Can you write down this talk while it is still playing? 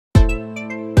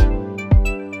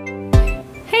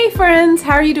friends,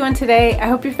 how are you doing today? I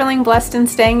hope you're feeling blessed and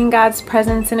staying in God's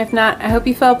presence, and if not, I hope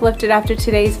you feel uplifted after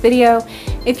today's video.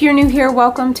 If you're new here,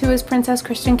 welcome to His Princess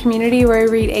Christian community, where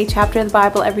we read a chapter of the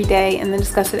Bible every day and then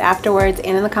discuss it afterwards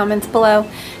and in the comments below.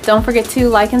 Don't forget to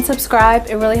like and subscribe.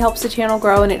 It really helps the channel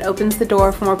grow and it opens the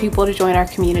door for more people to join our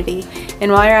community.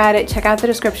 And while you're at it, check out the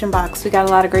description box. We got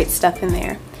a lot of great stuff in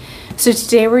there. So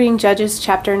today we're reading Judges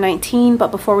chapter 19,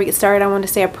 but before we get started, I want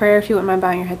to say a prayer if you wouldn't mind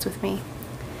bowing your heads with me.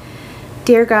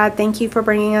 Dear God, thank you for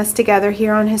bringing us together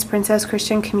here on His Princess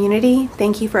Christian community.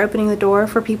 Thank you for opening the door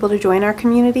for people to join our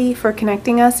community, for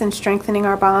connecting us and strengthening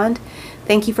our bond.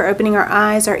 Thank you for opening our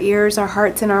eyes, our ears, our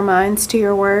hearts, and our minds to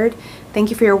your word.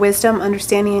 Thank you for your wisdom,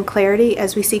 understanding, and clarity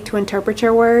as we seek to interpret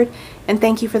your word. And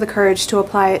thank you for the courage to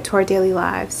apply it to our daily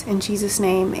lives. In Jesus'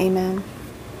 name, amen.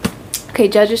 Okay,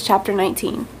 Judges chapter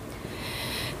 19.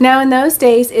 Now in those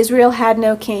days, Israel had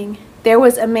no king. There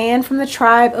was a man from the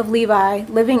tribe of Levi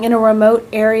living in a remote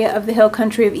area of the hill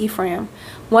country of Ephraim.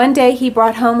 One day he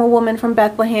brought home a woman from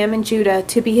Bethlehem in Judah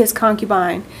to be his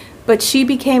concubine, but she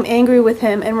became angry with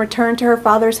him and returned to her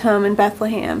father's home in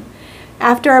Bethlehem.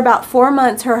 After about 4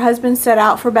 months, her husband set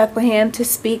out for Bethlehem to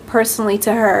speak personally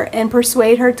to her and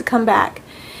persuade her to come back.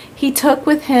 He took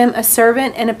with him a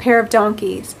servant and a pair of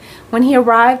donkeys. When he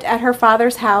arrived at her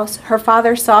father's house, her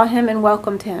father saw him and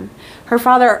welcomed him. Her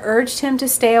father urged him to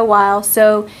stay a while,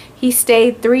 so he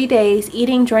stayed 3 days,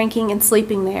 eating, drinking, and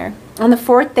sleeping there. On the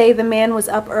 4th day, the man was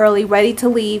up early, ready to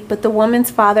leave, but the woman's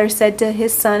father said to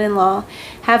his son-in-law,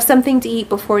 "Have something to eat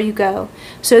before you go."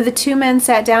 So the two men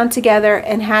sat down together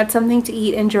and had something to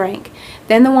eat and drink.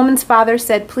 Then the woman's father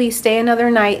said, "Please stay another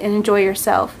night and enjoy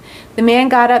yourself." The man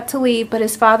got up to leave, but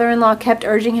his father-in-law kept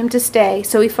urging him to stay,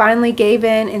 so he finally gave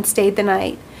in and stayed the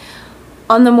night.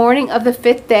 On the morning of the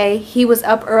 5th day, he was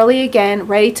up early again,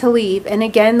 ready to leave, and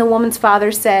again the woman's father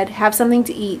said, "Have something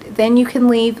to eat, then you can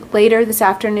leave later this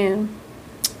afternoon."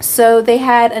 So they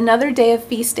had another day of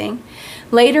feasting.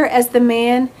 Later, as the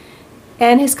man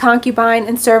and his concubine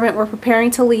and servant were preparing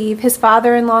to leave, his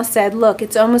father-in-law said, "Look,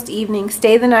 it's almost evening.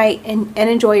 Stay the night and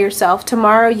enjoy yourself.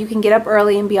 Tomorrow you can get up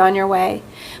early and be on your way."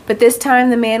 But this time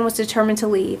the man was determined to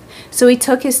leave. So he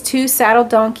took his 2 saddled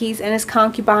donkeys and his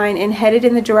concubine and headed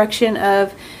in the direction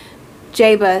of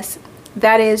Jebus,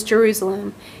 that is,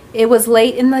 Jerusalem. It was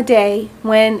late in the day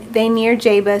when they neared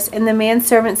Jebus, and the man's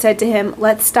servant said to him,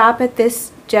 "Let's stop at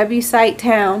this Jebusite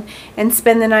town and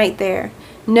spend the night there."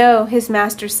 "No," his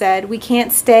master said, "we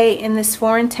can't stay in this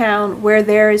foreign town where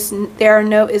there are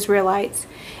no Israelites.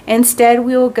 Instead,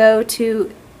 we will go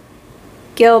to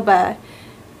Gilbey.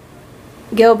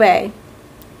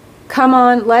 Come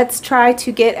on, let's try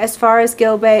to get as far as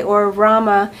Gilbey or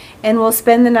Ramah, and we'll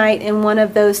spend the night in one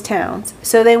of those towns."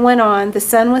 So they went on. The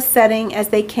sun was setting as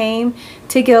they came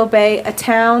to Gilbey, a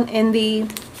town in the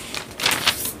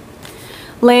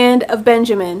land of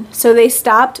Benjamin. So they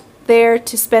stopped there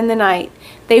to spend the night.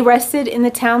 They rested in the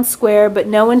town square, but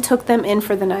no one took them in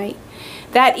for the night.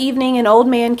 That evening an old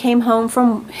man came home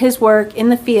from his work in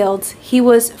the fields. He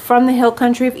was from the hill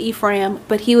country of Ephraim,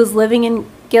 but he was living in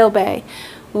Gilbey,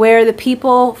 where the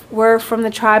people were from the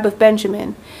tribe of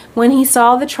Benjamin. When he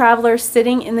saw the travelers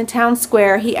sitting in the town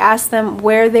square, he asked them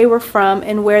where they were from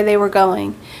and where they were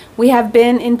going. "We have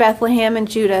been in Bethlehem in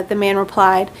Judah," the man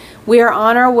replied. "We are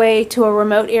on our way to a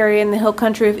remote area in the hill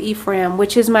country of Ephraim,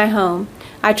 which is my home.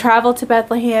 I traveled to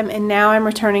Bethlehem and now I'm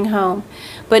returning home.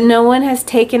 But no one has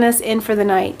taken us in for the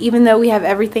night, even though we have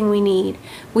everything we need.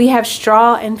 We have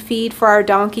straw and feed for our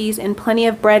donkeys and plenty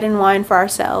of bread and wine for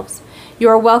ourselves." "You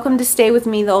are welcome to stay with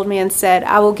me," the old man said.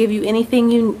 "I will give you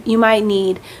anything you might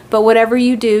need, but whatever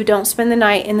you do, don't spend the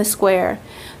night in the square."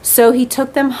 So he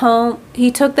took them home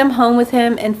with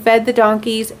him and fed the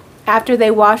donkeys. After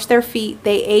they washed their feet,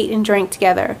 they ate and drank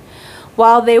together.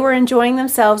 While they were enjoying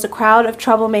themselves, a crowd of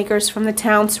troublemakers from the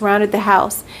town surrounded the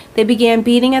house. They began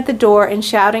beating at the door and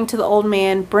shouting to the old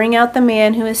man, "Bring out the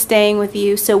man who is staying with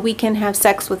you so we can have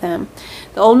sex with him."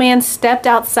 The old man stepped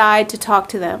outside to talk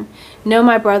to them. "No,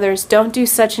 my brothers, don't do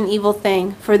such an evil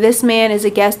thing, for this man is a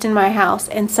guest in my house,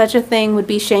 and such a thing would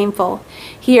be shameful.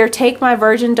 Here, take my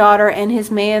virgin daughter and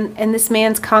this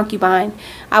man's concubine.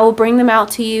 I will bring them out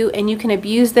to you, and you can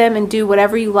abuse them and do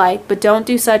whatever you like, but don't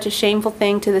do such a shameful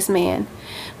thing to this man."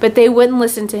 But they wouldn't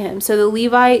listen to him, so the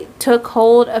Levite took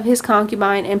hold of his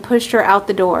concubine and pushed her out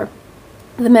the door.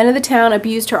 The men of the town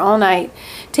abused her all night,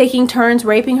 taking turns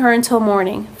raping her until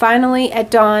morning. Finally, at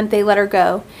dawn, they let her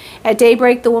go. At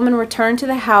daybreak, the woman returned to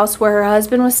the house where her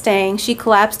husband was staying. She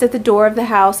collapsed at the door of the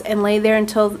house and lay there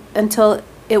until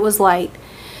it was light.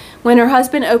 When her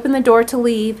husband opened the door to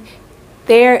leave,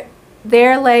 there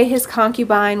there lay his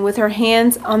concubine with her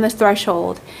hands on the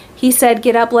threshold. He said,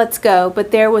 "Get up, let's go."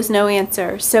 But there was no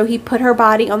answer. So he put her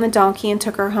body on the donkey and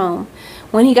took her home.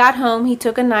 When he got home, he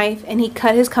took a knife and he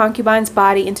cut his concubine's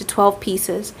body into 12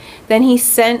 pieces. Then he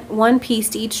sent one piece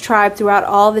to each tribe throughout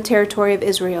all the territory of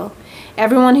Israel.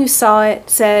 Everyone who saw it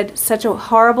said, "Such a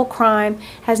horrible crime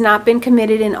has not been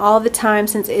committed in all the time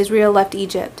since Israel left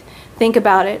Egypt. Think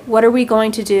about it. What are we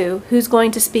going to do? Who's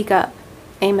going to speak up?"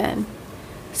 Amen.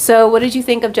 So what did you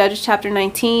think of Judges chapter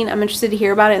 19? I'm interested to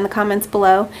hear about it in the comments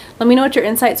below. Let me know what your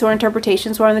insights or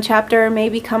interpretations were on the chapter.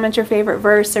 Maybe comment your favorite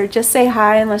verse, or just say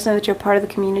hi and let us know that you're part of the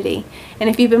community. And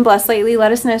if you've been blessed lately,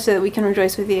 let us know so that we can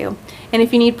rejoice with you. And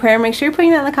if you need prayer, make sure you're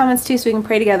putting that in the comments too so we can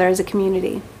pray together as a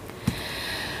community.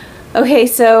 Okay,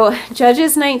 so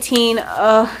Judges 19,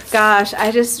 oh gosh, I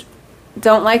just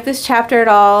don't like this chapter at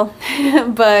all.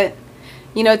 But,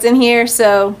 you know, it's in here,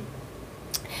 so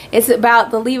it's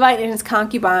about the Levite and his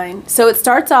concubine. So it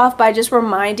starts off by just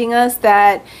reminding us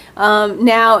that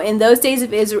now in those days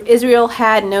of Israel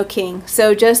had no king.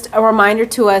 So just a reminder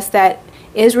to us that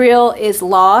Israel is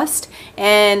lost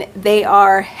and they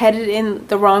are headed in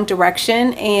the wrong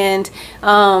direction, and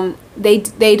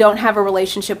they don't have a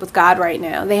relationship with God right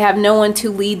now. They have no one to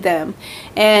lead them.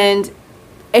 And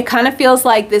it kind of feels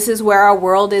like this is where our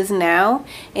world is now.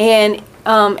 And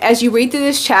as you read through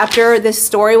this chapter, this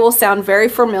story will sound very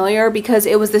familiar because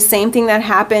it was the same thing that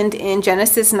happened in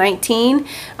Genesis 19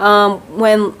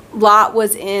 when Lot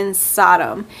was in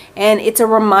Sodom. And it's a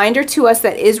reminder to us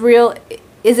that Israel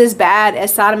is as bad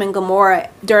as Sodom and Gomorrah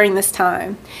during this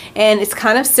time. And it's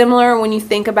kind of similar when you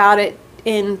think about it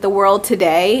in the world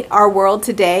today. Our world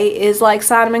today is like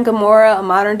Sodom and Gomorrah, a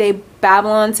modern day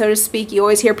Babylon, so to speak. You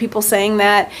always hear people saying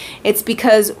that. It's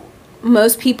because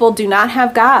most people do not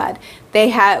have God.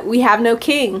 We have no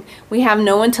king. We have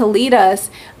no one to lead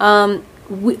us.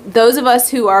 Those of us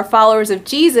who are followers of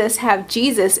Jesus have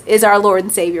Jesus is our Lord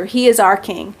and Savior. He is our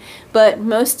King. But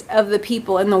most of the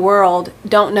people in the world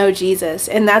don't know Jesus,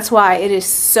 and that's why it is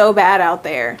so bad out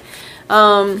there.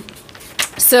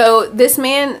 So this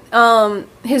man,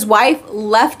 his wife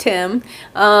left him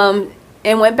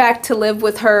and went back to live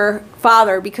with her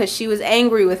father because she was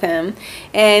angry with him,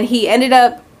 and he ended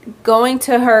up going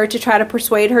to her to try to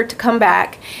persuade her to come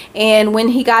back. And when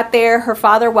he got there, her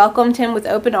father welcomed him with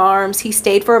open arms. He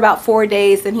stayed for about 4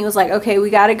 days. Then he was like, "Okay,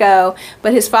 we gotta go."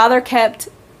 But her father kept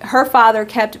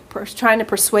trying to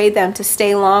persuade them to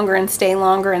stay longer and stay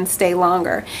longer and stay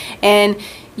longer. And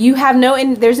you have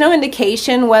there's no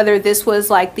indication whether this was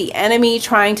like the enemy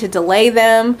trying to delay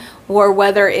them, or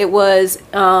whether it was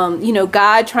you know,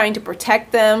 God trying to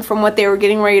protect them from what they were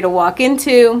getting ready to walk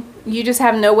into. You just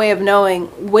have no way of knowing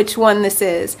which one this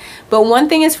is. But one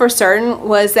thing is for certain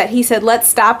was that he said, "Let's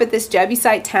stop at this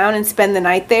Jebusite town and spend the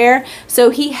night there." So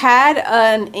he had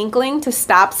an inkling to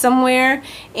stop somewhere,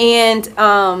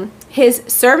 and his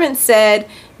servant said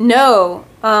no,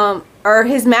 or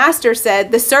his master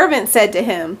said, the servant said to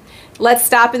him, "Let's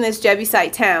stop in this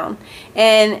Jebusite town."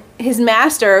 And his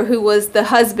master, who was the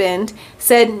husband,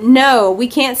 said, "No, we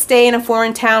can't stay in a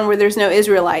foreign town where there's no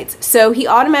Israelites." So he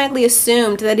automatically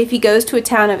assumed that if he goes to a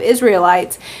town of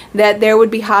Israelites, that there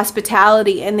would be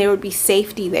hospitality and there would be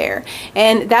safety there.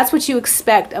 And that's what you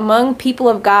expect. Among people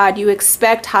of God, you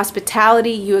expect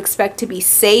hospitality, you expect to be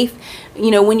safe,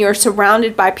 you know, when you're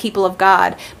surrounded by people of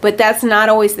God. But that's not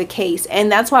always the case. And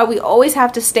that's why we always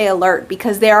have to stay alert,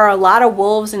 because there are a lot of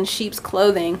wolves in sheep's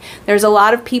clothing. There's a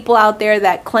lot of people out there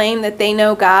that claim that they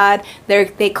know God.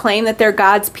 They claim that they're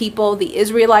God's people. The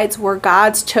Israelites were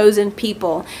God's chosen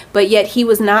people, but yet he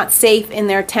was not safe in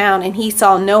their town, and he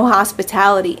saw no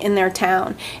hospitality in their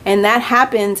town. And that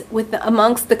happens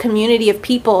amongst the community of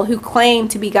people who claim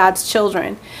to be God's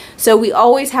children. So we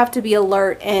always have to be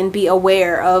alert and be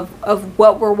aware of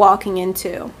what we're walking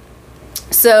into.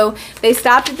 So they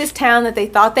stopped at this town that they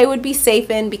thought they would be safe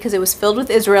in because it was filled with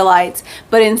Israelites.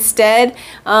 But instead,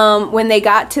 when they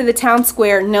got to the town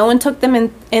square, no one took them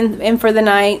in for the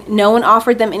night. No one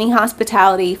offered them any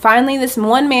hospitality. Finally, this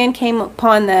one man came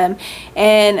upon them,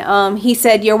 and he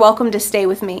said, "You're welcome to stay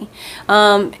with me."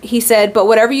 He said, "But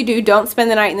whatever you do, don't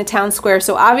spend the night in the town square."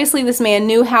 So obviously this man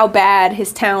knew how bad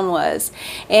his town was.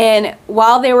 And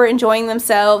while they were enjoying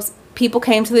themselves, people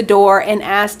came to the door and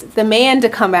asked the man to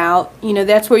come out. You know,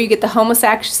 that's where you get the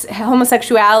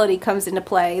homosexuality comes into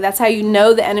play. That's how you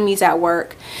know the enemy's at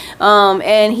work.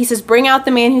 And he says, "Bring out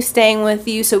the man who's staying with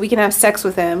you so we can have sex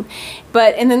with him."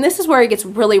 And then this is where it gets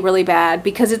really, really bad,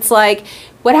 because it's like,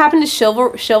 what happened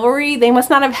to chivalry? They must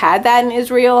not have had that in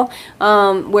Israel,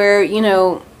 where, you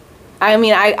know, I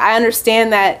mean, I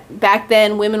understand that back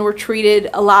then women were treated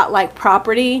a lot like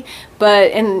property,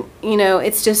 but, and you know,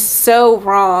 it's just so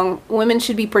wrong. Women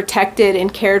should be protected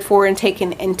and cared for and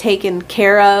taken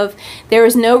care of. There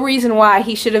was no reason why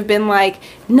he should have been like,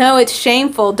 no, it's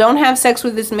shameful, don't have sex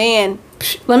with this man.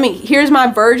 Here's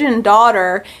my virgin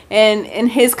daughter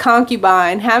and his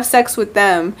concubine, have sex with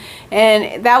them.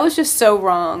 And that was just so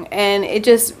wrong, and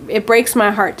it breaks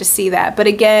my heart to see that. But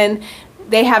again,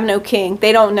 they have no king.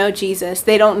 They don't know Jesus.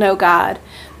 They don't know God.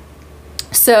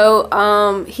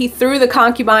 So he threw the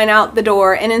concubine out the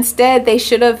door, and instead they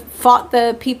should have fought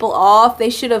the people off. They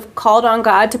should have called on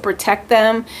God to protect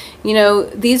them. You know,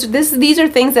 these are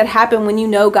things that happen when you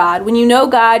know God. When you know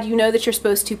God, you know that you're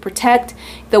supposed to protect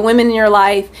the women in your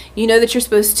life. You know that you're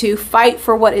supposed to fight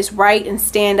for what is right and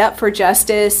stand up for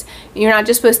justice. You're not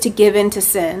just supposed to give in to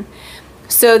sin.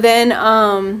 So then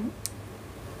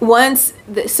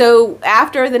so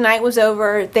after the night was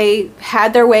over, they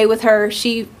had their way with her.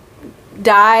 She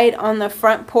died on the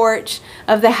front porch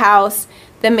of the house.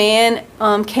 The man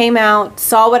came out,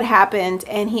 saw what happened,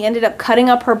 and he ended up cutting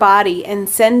up her body and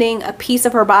sending a piece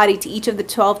of her body to each of the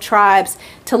 12 tribes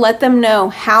to let them know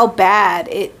how bad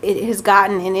it has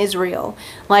gotten in Israel.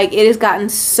 Like, it has gotten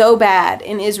so bad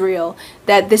in Israel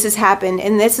that this has happened.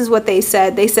 And this is what they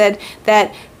said. They said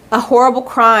that a horrible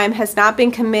crime has not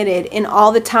been committed in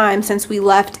all the time since we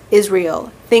left Israel.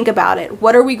 Think about it.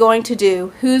 What are we going to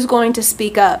do? Who's going to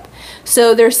speak up?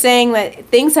 So they're saying that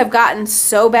things have gotten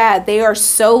so bad. They are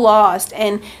so lost.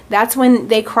 And that's when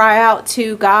they cry out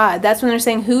to God. That's when they're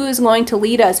saying, who is going to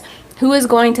lead us? Who is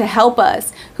going to help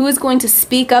us? Who is going to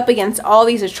speak up against all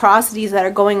these atrocities that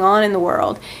are going on in the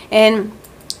world? And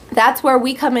that's where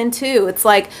we come in too. It's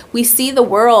like we see the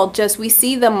world, we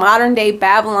see the modern day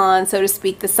Babylon, so to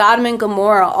speak, the Sodom and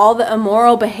Gomorrah, all the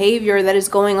immoral behavior that is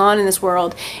going on in this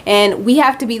world. And we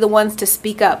have to be the ones to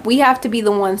speak up. We have to be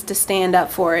the ones to stand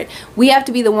up for it. We have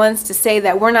to be the ones to say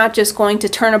that we're not just going to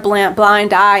turn a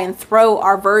blind eye and throw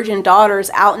our virgin daughters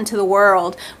out into the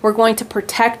world. We're going to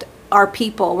protect our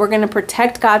people. We're going to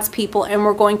protect God's people, and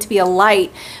we're going to be a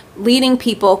light leading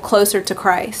people closer to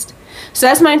Christ. So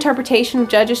that's my interpretation of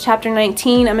Judges chapter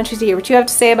 19. I'm interested to hear what you have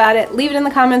to say about it. Leave it in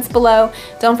the comments below.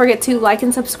 Don't forget to like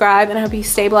and subscribe, and I hope you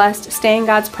stay blessed, stay in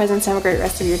God's presence, and have a great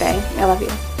rest of your day. I love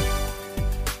you.